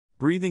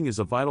Breathing is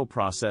a vital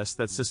process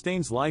that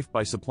sustains life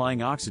by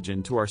supplying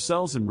oxygen to our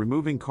cells and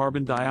removing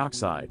carbon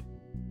dioxide.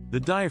 The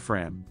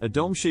diaphragm, a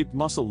dome-shaped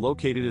muscle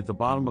located at the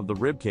bottom of the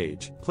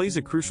ribcage, plays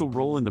a crucial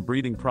role in the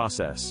breathing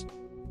process.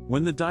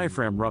 When the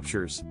diaphragm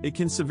ruptures, it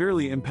can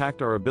severely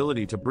impact our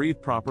ability to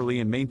breathe properly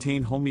and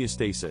maintain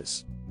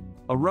homeostasis.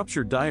 A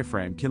ruptured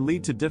diaphragm can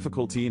lead to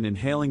difficulty in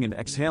inhaling and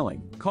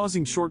exhaling,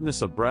 causing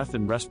shortness of breath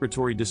and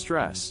respiratory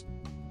distress.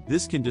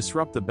 This can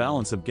disrupt the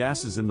balance of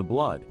gases in the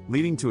blood,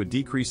 leading to a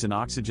decrease in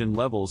oxygen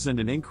levels and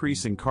an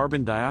increase in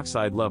carbon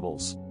dioxide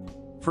levels.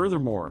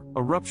 Furthermore,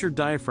 a ruptured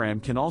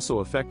diaphragm can also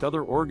affect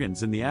other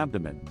organs in the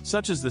abdomen,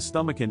 such as the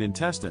stomach and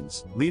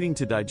intestines, leading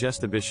to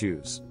digestive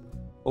issues.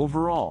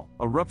 Overall,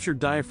 a ruptured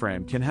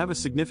diaphragm can have a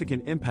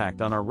significant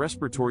impact on our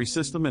respiratory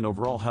system and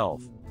overall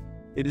health.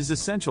 It is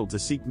essential to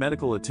seek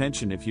medical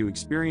attention if you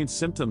experience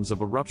symptoms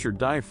of a ruptured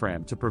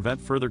diaphragm to prevent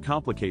further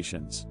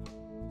complications.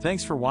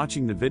 Thanks for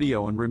watching the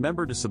video, and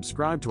remember to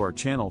subscribe to our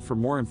channel for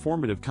more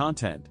informative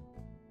content.